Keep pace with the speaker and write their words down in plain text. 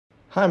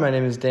Hi, my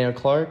name is Daniel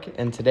Clark,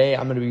 and today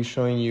I'm going to be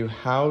showing you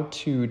how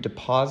to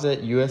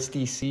deposit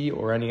USDC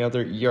or any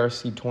other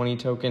ERC-20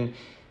 token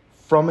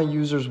from a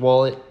user's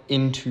wallet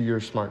into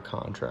your smart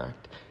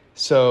contract.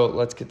 So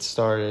let's get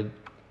started.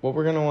 What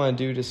we're going to want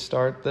to do to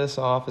start this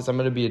off is I'm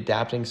going to be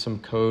adapting some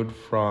code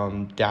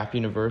from DAP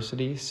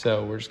University.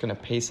 So we're just going to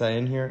paste that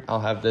in here. I'll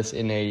have this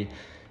in a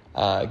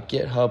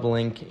GitHub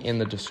link in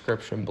the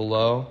description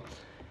below.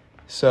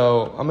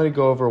 So I'm going to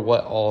go over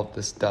what all of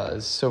this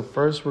does. So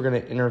first we're going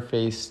to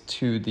interface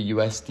to the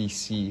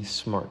USDC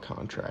smart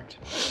contract.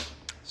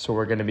 So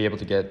we're going to be able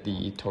to get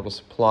the total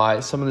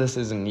supply. Some of this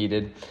isn't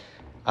needed.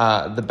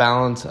 The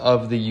balance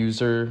of the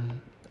user,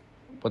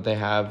 what they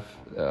have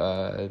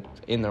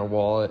in their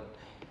wallet,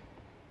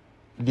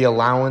 the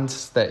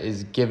allowance that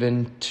is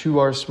given to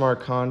our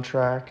smart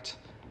contract,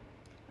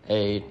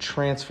 a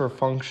transfer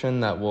function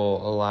that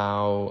will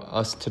allow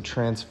us to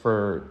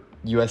transfer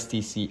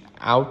USDC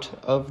out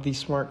of the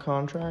smart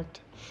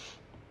contract,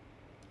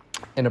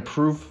 an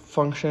approve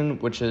function,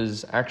 which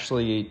is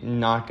actually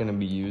not going to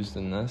be used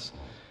in this,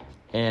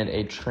 and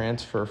a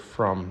transfer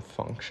from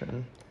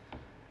function.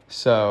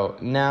 So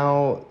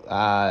now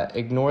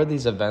ignore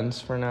these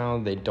events for now.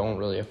 They don't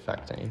really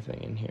affect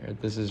anything in here.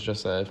 This is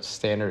just a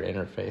standard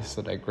interface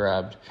that I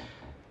grabbed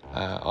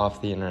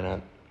off the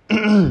internet.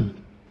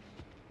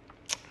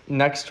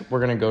 Next, we're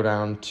going to go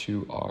down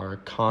to our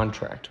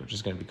contract, which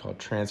is going to be called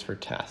transfer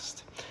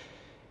test.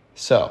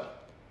 So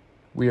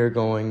we are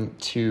going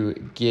to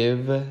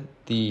give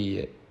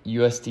the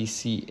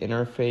USDC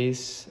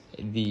interface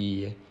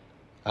the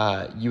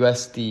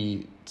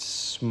USD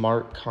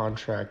smart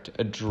contract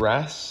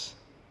address.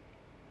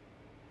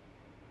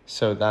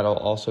 So that'll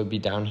also be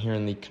down here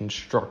in the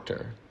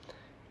constructor.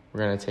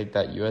 We're going to take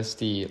that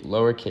USD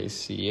lowercase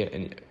c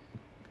and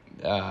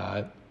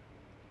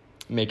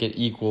make it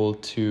equal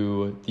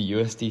to the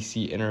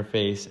USDC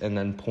interface and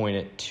then point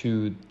it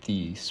to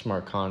the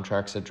smart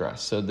contract's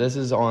address. So this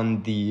is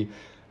on the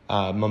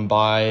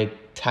Mumbai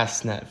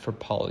testnet for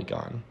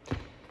Polygon.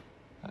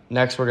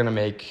 Next, we're going to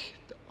make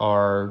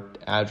our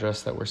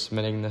address that we're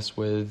submitting this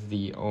with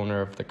the owner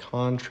of the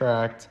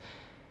contract,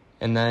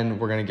 and then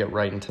we're going to get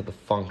right into the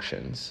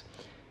functions.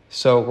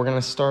 So we're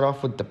going to start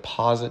off with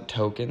deposit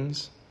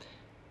tokens.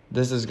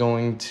 This is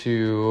going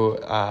to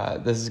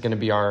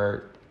be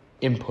our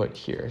input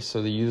here.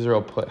 So the user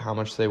will put how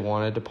much they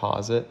want to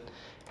deposit,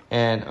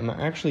 and I'm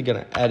actually going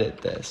to edit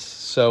this.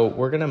 So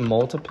we're going to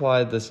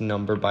multiply this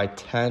number by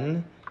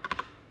 10,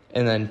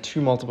 and then two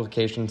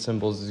multiplication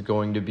symbols is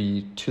going to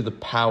be to the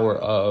power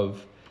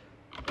of,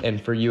 and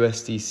for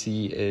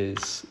USDC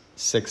is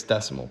 6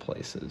 decimal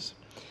places.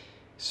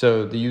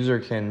 So the user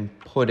can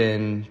put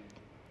in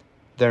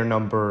their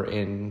number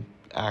in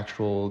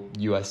actual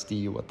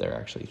USD, what they're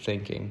actually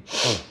thinking.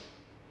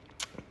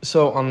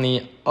 So on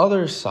the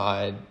other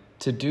side,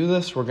 to do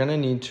this, we're going to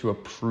need to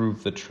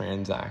approve the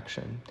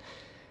transaction.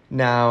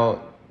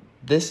 Now,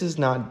 this is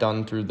not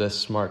done through this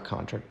smart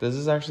contract. This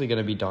is actually going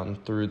to be done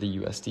through the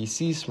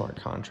USDC smart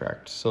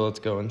contract. So let's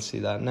go and see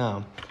that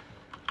now.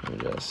 Let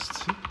me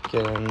just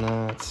get in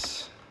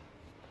that.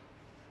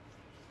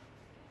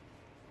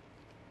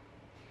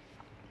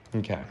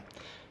 Okay,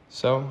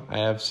 so I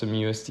have some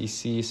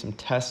USDC, some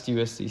test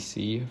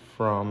USDC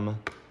from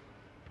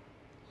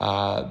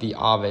the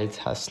Aave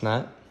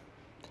testnet.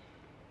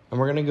 And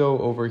we're going to go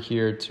over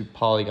here to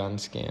Polygon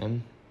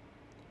scan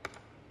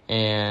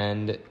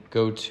and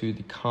go to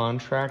the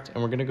contract,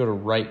 and we're going to go to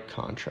write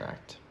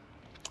contract.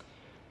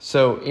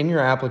 So in your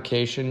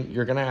application,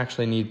 you're going to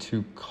actually need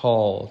to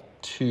call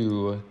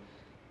to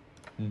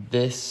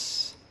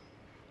this,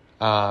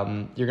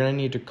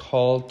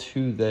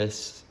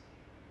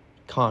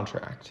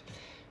 contract.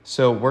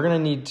 So we're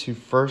going to need to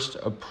first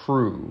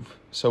approve.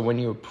 So when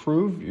you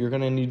approve, you're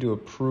going to need to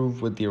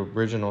approve with the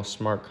original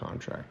smart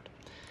contract.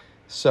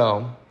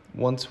 So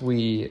once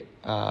we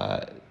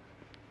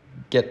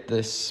get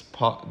this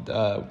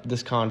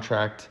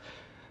contract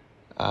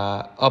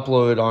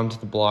uploaded onto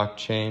the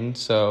blockchain,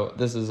 so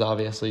this is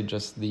obviously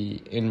just the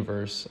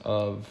inverse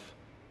of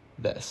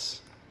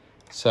this.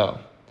 So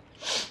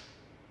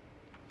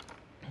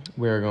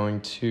we're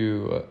going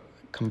to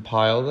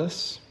compile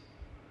this.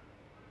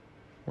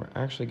 We're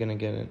actually going to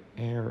get an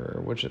error,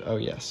 which is, oh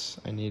yes,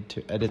 I need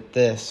to edit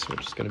this,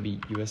 which is going to be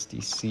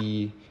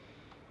USDC,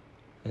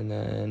 and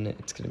then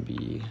it's going to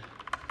be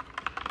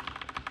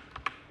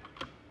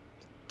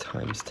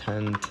times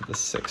 10 to the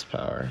 6th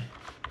power.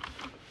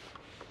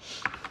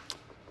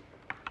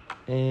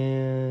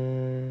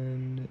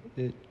 And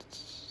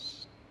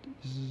it's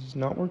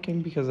not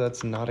working because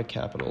that's not a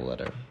capital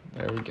letter.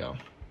 There we go.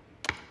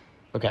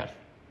 Okay,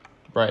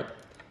 right.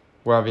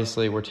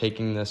 We're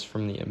taking this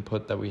from the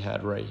input that we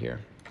had right here.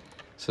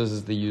 So this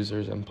is the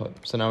user's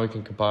input. So now we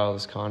can compile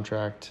this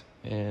contract,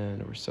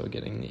 and we're still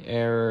getting the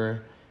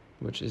error,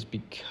 which is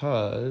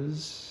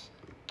because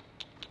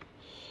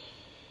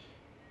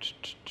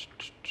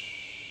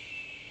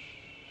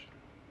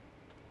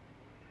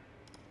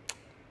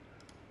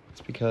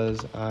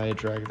I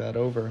dragged that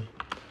over.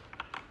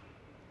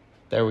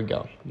 There we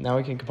go. Now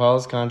we can compile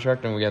this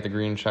contract, and we got the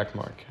green check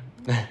mark.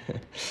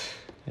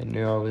 I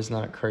knew I was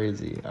not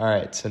crazy. All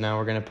right, so now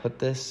we're going to put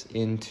this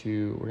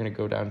into, we're going to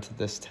go down to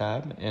this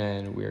tab,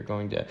 and we're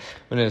going to, I'm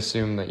going to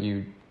assume that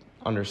you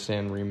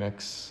understand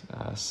Remix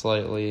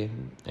slightly,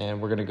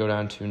 and we're going to go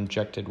down to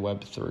Injected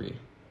Web 3.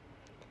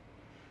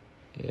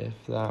 If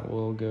that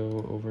will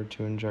go over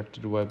to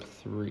Injected Web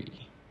 3.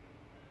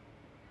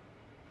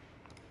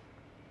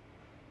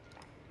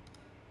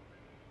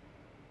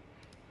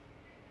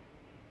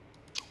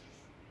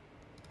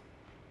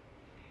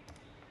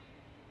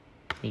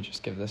 Let me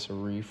just give this a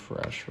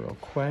refresh real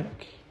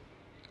quick.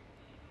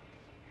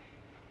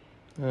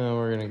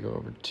 We're going to go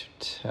over to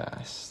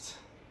test.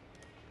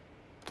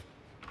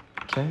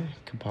 Okay,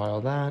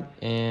 compile that,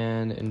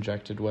 and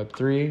Injected Web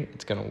 3.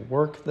 It's going to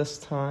work this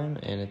time,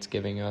 and it's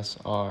giving us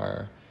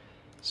our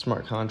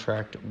smart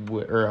contract,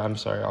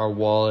 our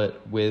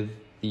wallet with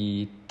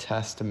the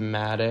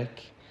Testmatic.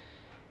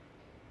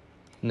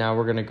 Now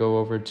we're going to go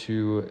over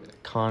to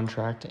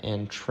contract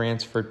and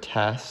transfer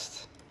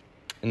test,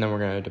 and then we're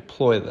going to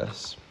deploy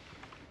this.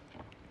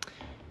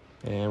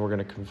 And we're going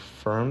to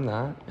confirm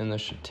that, and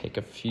this should take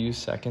a few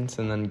seconds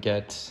and then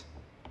get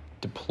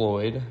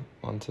deployed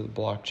onto the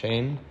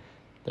blockchain.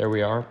 There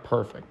we are,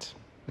 perfect.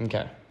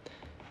 Okay.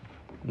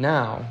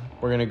 Now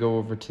we're going to go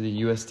over to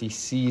the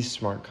USDC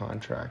smart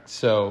contract.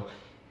 So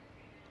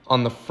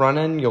on the front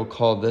end, you'll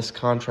call this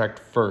contract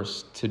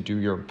first to do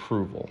your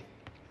approval.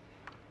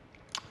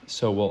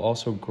 So we'll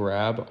also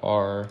grab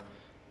our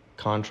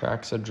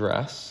contract's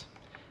address,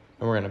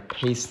 and we're going to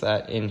paste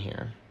that in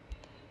here.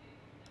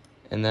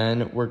 And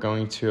then we're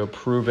going to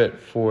approve it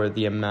for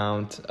the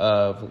amount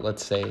of,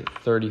 let's say,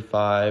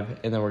 35,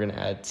 and then we're going to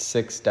add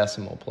 6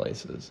 decimal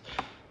places.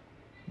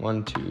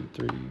 1, 2,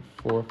 3,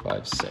 4,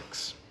 5,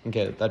 6.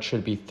 Okay, that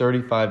should be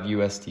 35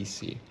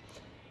 USDC.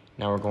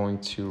 Now we're going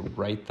to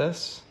write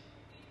this.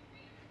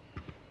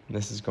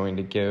 This is going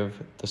to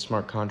give the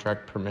smart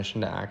contract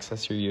permission to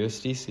access your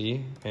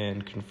USDC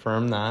and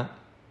confirm that.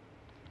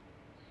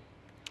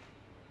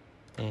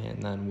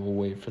 And then we'll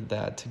wait for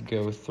that to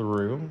go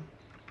through.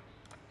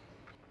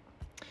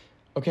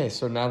 Okay,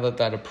 so now that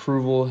that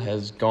approval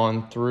has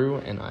gone through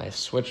and I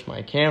switched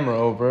my camera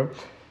over,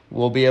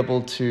 we'll be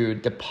able to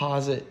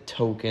deposit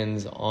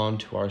tokens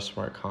onto our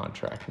smart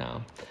contract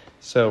now.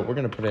 So we're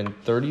going to put in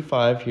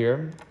 35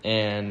 here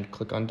and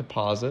click on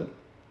deposit.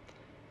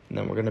 And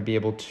then we're going to be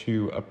able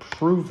to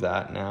approve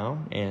that now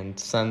and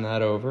send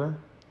that over.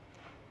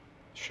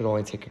 Should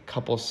only take a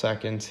couple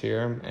seconds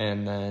here,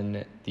 and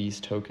then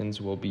these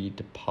tokens will be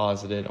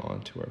deposited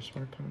onto our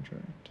smart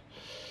contract.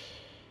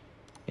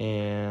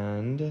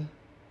 And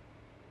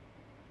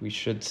we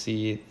should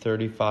see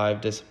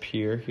 35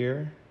 disappear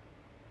here.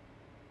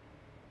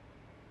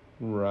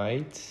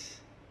 Right.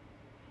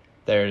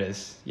 There it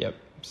is. Yep.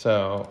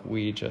 So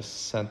we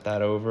just sent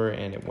that over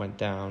and it went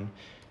down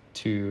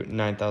to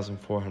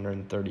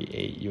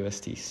 9,438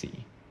 USDC.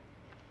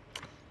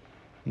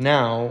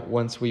 Now,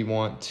 once we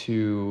want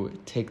to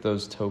take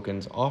those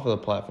tokens off of the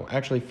platform,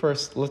 actually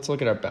first, let's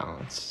look at our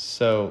balance.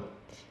 So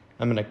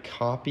I'm going to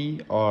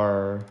copy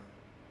our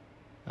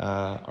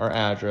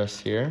address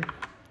here,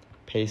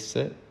 paste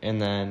it,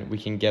 and then we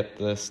can get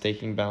the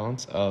staking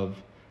balance of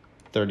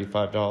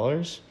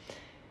 $35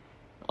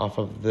 off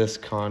of this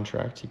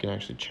contract. You can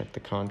actually check the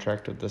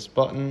contract with this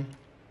button.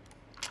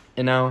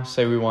 And now,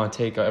 say we want to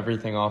take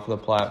everything off of the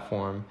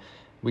platform,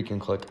 we can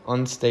click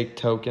Unstake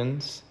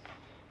Tokens,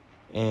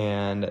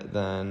 and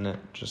then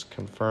just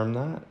confirm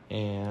that,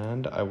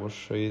 and I will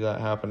show you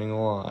that happening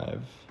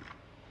live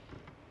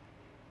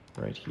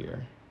right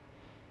here.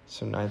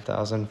 So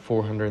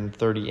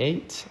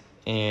 9,438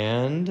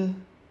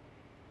 and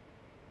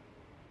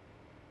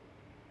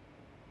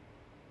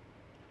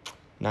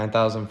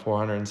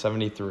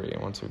 9,473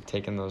 once we've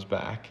taken those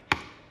back.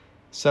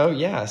 So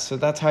yeah, so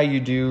that's how you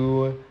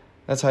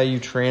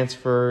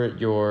transfer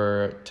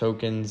your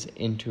tokens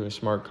into a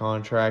smart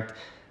contract.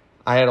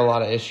 I had a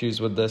lot of issues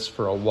with this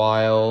for a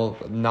while,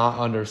 not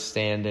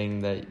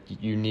understanding that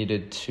you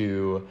needed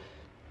to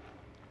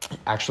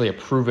actually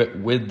approve it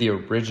with the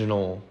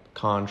original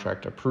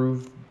contract,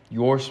 approve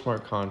your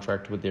smart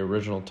contract with the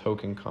original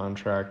token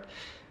contract.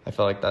 I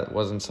felt like that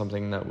wasn't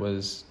something that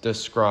was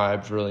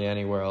described really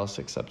anywhere else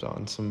except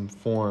on some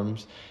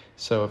forums.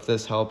 So if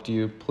this helped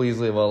you, please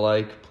leave a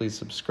like, please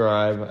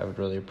subscribe. I would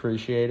really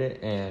appreciate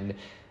it. And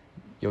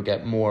you'll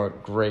get more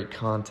great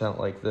content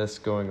like this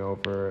going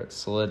over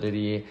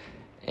Solidity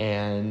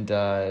and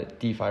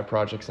DeFi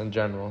projects in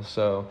general.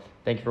 So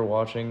thank you for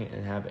watching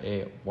and have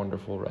a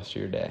wonderful rest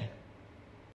of your day.